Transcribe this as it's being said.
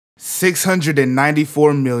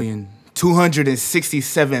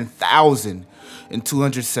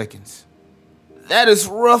694,267,200 seconds. That is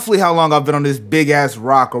roughly how long I've been on this big-ass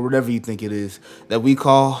rock, or whatever you think it is, that we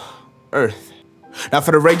call Earth. Now, for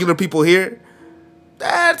the regular people here,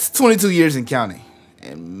 that's 22 years and counting.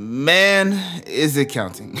 And man, is it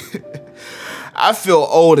counting. I feel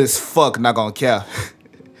old as fuck, not gonna cap.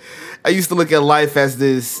 I used to look at life as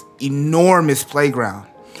this enormous playground,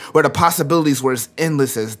 where the possibilities were as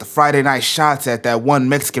endless as the Friday night shots at that one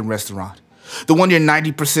Mexican restaurant. The one you're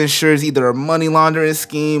 90% sure is either a money laundering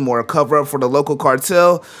scheme or a cover-up for the local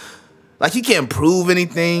cartel. Like, you can't prove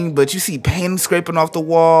anything, but you see paint scraping off the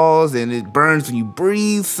walls, and it burns when you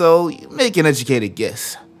breathe, so you make an educated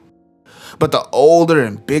guess. But the older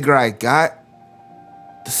and bigger I got,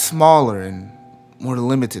 the smaller and more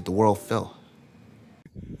limited the world felt.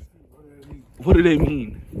 What do they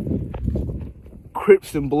mean?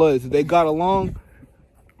 Crips and Bloods, if they got along,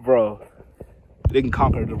 bro, they can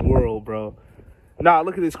conquer the world, bro. Nah,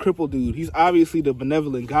 look at this crippled dude. He's obviously the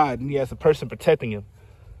benevolent God, and he has a person protecting him.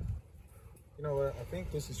 You know what? I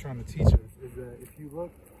think this is trying to teach us is that if you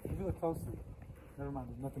look closely, never mind,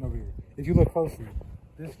 there's nothing over here. If you look closely,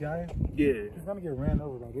 this guy, he's gonna get ran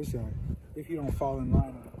over by this guy if you don't fall in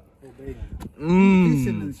line and obey him. He's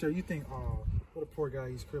sitting in the chair. You think, oh, what a poor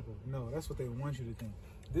guy, he's crippled. No, that's what they want you to think.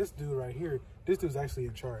 This dude right here, this dude's actually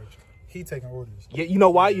in charge. He taking orders. Yeah, you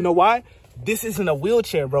know why? You know why? This isn't a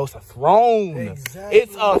wheelchair, bro. It's a throne. Exactly.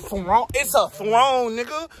 It's a throne. It's a throne,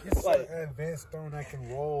 nigga. It's like an advanced throne that can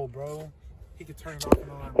roll, bro. He can turn it off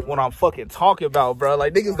and on, bro. What I'm fucking talking about, bro.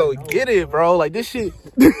 Like, niggas don't get it, bro. Like, this shit.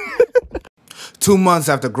 2 months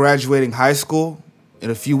after graduating high school,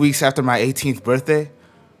 and a few weeks after my 18th birthday,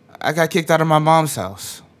 I got kicked out of my mom's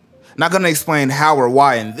house. Not gonna explain how or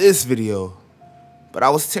why in this video, but I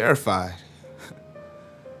was terrified.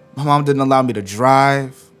 My mom didn't allow me to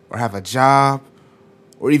drive, or have a job,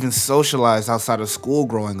 or even socialize outside of school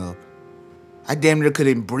growing up. I damn near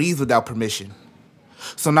couldn't breathe without permission.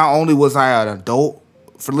 So not only was I an adult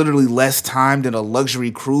for literally less time than a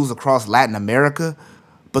luxury cruise across Latin America,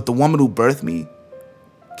 but the woman who birthed me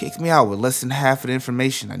kicked me out with less than half of the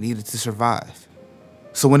information I needed to survive.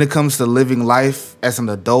 So when it comes to living life as an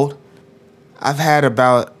adult, I've had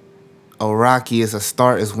about as rocky as a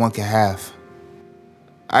start as one can have.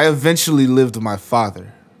 I eventually lived with my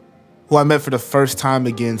father, who I met for the first time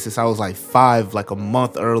again since I was like 5, like a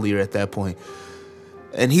month earlier at that point.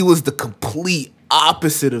 And he was the complete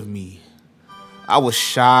opposite of me. I was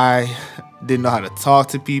shy, didn't know how to talk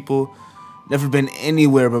to people, never been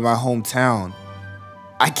anywhere but my hometown.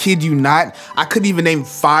 I kid you not, I couldn't even name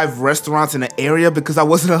 5 restaurants in the area because I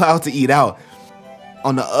wasn't allowed to eat out.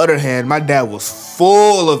 On the other hand, my dad was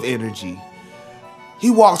full of energy.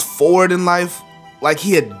 He walked forward in life like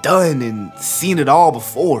he had done and seen it all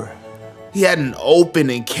before. He had an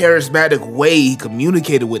open and charismatic way he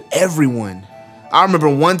communicated with everyone. I remember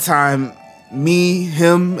one time, me,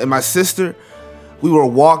 him, and my sister, we were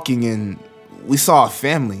walking and we saw a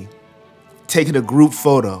family taking a group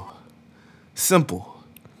photo. Simple.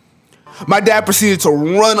 My dad proceeded to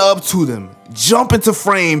run up to them, jump into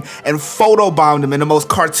frame, and photobomb them in the most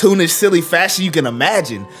cartoonish, silly fashion you can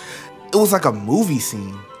imagine. It was like a movie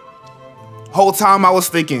scene. Whole time I was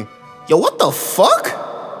thinking, yo, what the fuck?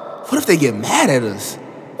 What if they get mad at us?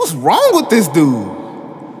 What's wrong with this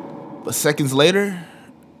dude? But seconds later,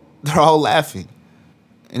 they're all laughing.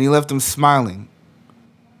 And he left them smiling.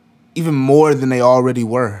 Even more than they already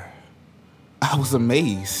were. I was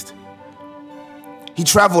amazed. He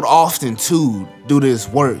traveled often too, due to his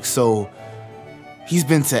work, so he's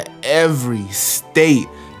been to every state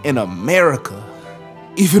in America.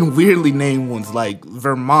 Even weirdly named ones like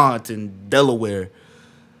Vermont and Delaware.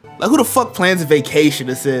 Like, who the fuck plans a vacation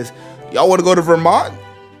that says, y'all wanna go to Vermont?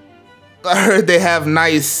 I heard they have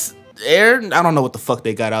nice air. I don't know what the fuck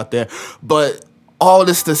they got out there. But all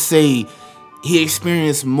this to say, he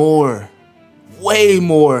experienced more, way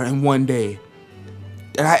more in one day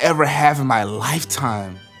than I ever have in my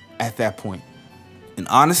lifetime at that point. And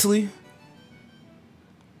honestly,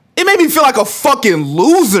 it made me feel like a fucking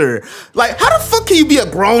loser. Like, how the fuck can you be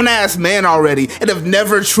a grown-ass man already and have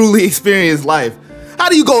never truly experienced life? How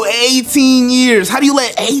do you go 18 years? How do you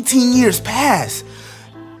let 18 years pass?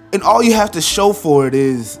 And all you have to show for it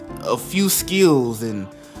is a few skills and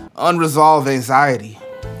unresolved anxiety.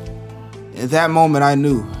 In that moment, I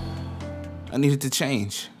knew I needed to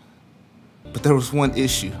change. But there was one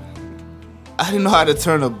issue. I didn't know how to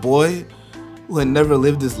turn a boy who had never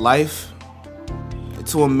lived his life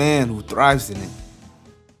into a man who thrives in it.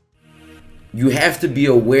 You have to be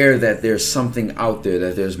aware that there's something out there,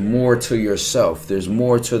 that there's more to yourself, there's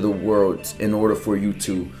more to the world in order for you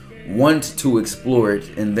to want to explore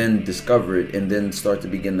it and then discover it and then start to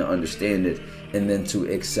begin to understand it and then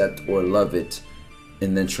to accept or love it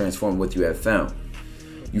and then transform what you have found.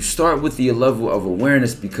 You start with the level of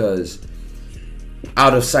awareness because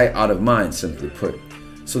out of sight, out of mind, simply put.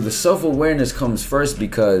 So the self-awareness comes first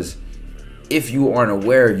because if you aren't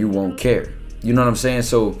aware, you won't care. You know what I'm saying?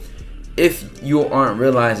 So if you aren't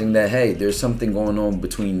realizing that, hey, there's something going on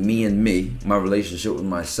between me and me, my relationship with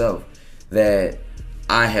myself, that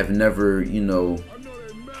I have never,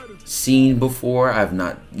 seen before, I've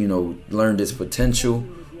not, learned its potential,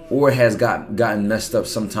 or has gotten messed up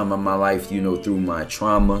sometime in my life, through my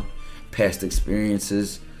trauma, past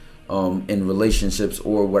experiences, in relationships,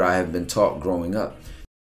 or what I have been taught growing up.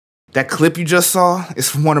 That clip you just saw is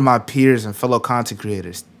from one of my peers and fellow content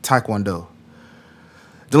creators, Taekwondo.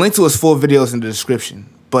 The link to his full video is in the description,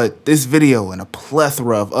 but this video and a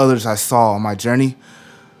plethora of others I saw on my journey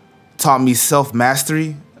taught me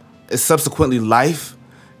self-mastery and subsequently life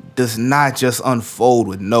does not just unfold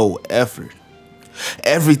with no effort.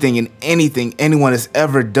 Everything and anything anyone has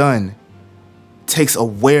ever done takes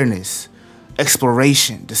awareness,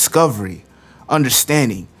 exploration, discovery,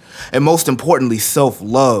 understanding, and most importantly,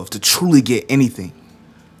 self-love to truly get anything.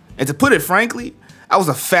 And to put it frankly, I was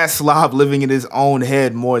a fat slob living in his own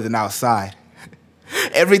head more than outside.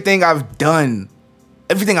 Everything I've done,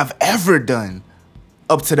 everything I've ever done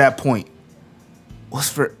up to that point was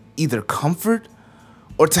for either comfort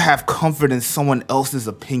or to have comfort in someone else's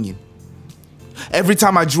opinion. Every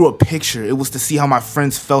time I drew a picture, it was to see how my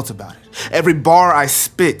friends felt about it. Every bar I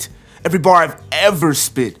spit, every bar I've ever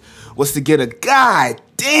spit was to get a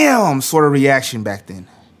goddamn sort of reaction back then.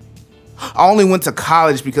 I only went to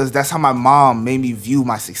college because that's how my mom made me view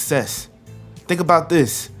my success. Think about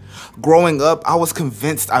this. Growing up, I was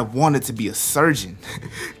convinced I wanted to be a surgeon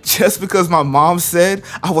just because my mom said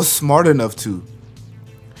I was smart enough to.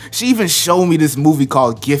 She even showed me this movie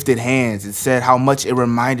called Gifted Hands and said how much it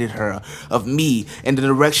reminded her of me and the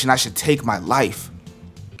direction I should take my life.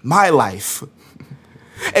 My life.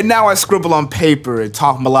 And now I scribble on paper and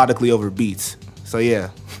talk melodically over beats. So yeah,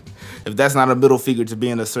 if that's not a middle finger to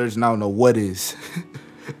being a surgeon, I don't know what is.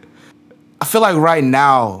 I feel like right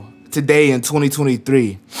now, today in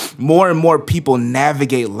 2023, more and more people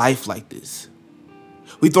navigate life like this.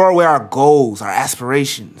 We throw away our goals, our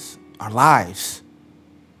aspirations, our lives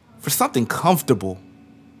for something comfortable.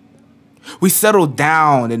 We settle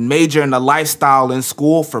down and major in a lifestyle in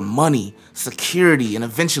school for money, security, and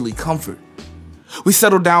eventually comfort. We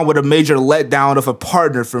settle down with a major letdown of a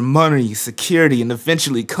partner for money, security, and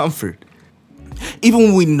eventually comfort. Even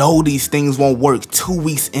when we know these things won't work 2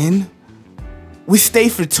 weeks in, we stay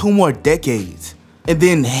for 2 more decades and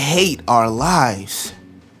then hate our lives,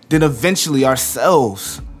 then eventually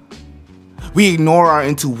ourselves. We ignore our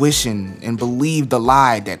intuition and believe the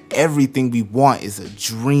lie that everything we want is a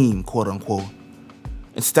dream, quote unquote,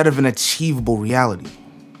 instead of an achievable reality.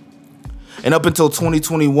 And up until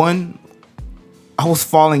 2021, I was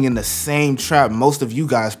falling in the same trap most of you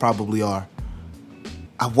guys probably are.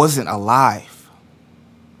 I wasn't alive.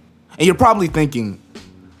 And you're probably thinking,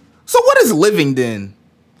 so what is living then?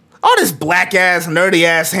 All this black ass, nerdy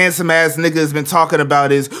ass, handsome ass nigga has been talking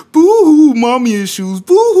about is boo-hoo mommy issues,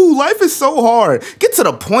 boo-hoo, life is so hard. Get to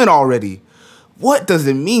the point already. What does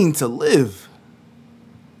it mean to live?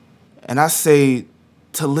 And I say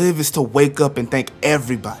to live is to wake up and thank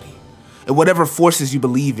everybody and whatever forces you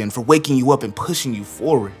believe in for waking you up and pushing you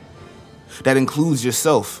forward. That includes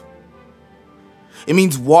yourself. It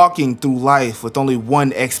means walking through life with only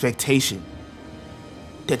one expectation,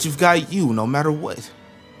 that you've got you no matter what.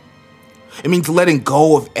 It means letting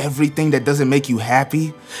go of everything that doesn't make you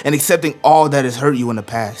happy and accepting all that has hurt you in the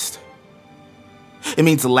past. It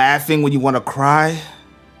means laughing when you want to cry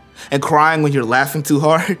and crying when you're laughing too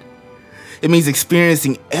hard. It means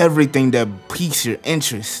experiencing everything that piques your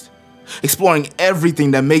interest, exploring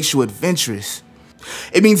everything that makes you adventurous.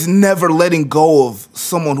 It means never letting go of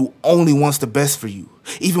someone who only wants the best for you,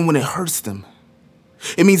 even when it hurts them.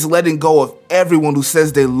 It means letting go of everyone who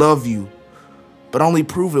says they love you, but only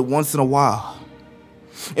prove it once in a while.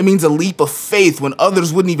 It means a leap of faith when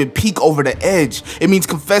others wouldn't even peek over the edge. It means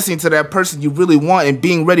confessing to that person you really want and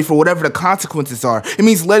being ready for whatever the consequences are. It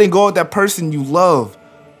means letting go of that person you love.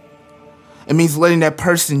 It means letting that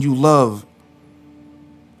person you love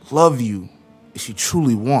you if you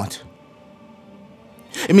truly want.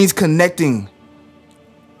 It means connecting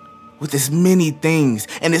with as many things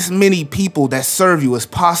and as many people that serve you as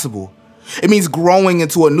possible. It means growing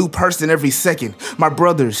into a new person every second. My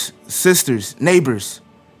brothers, sisters, neighbors,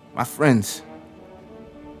 my friends.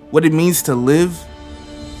 What it means to live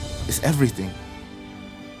is everything.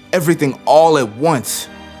 Everything all at once.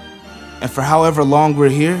 And for however long we're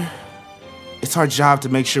here, it's our job to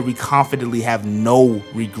make sure we confidently have no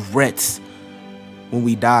regrets when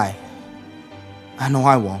we die. I know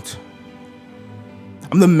I won't.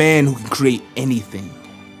 I'm the man who can create anything,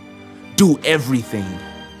 do everything.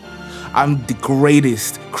 I'm the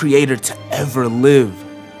greatest creator to ever live.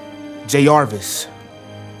 J Arvis,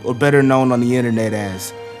 or better known on the internet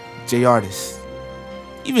as J Artist.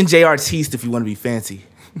 Even J Artiste if you want to be fancy.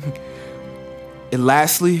 And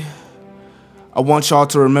lastly, I want y'all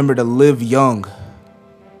to remember to live young,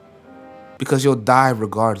 because you'll die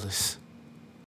regardless.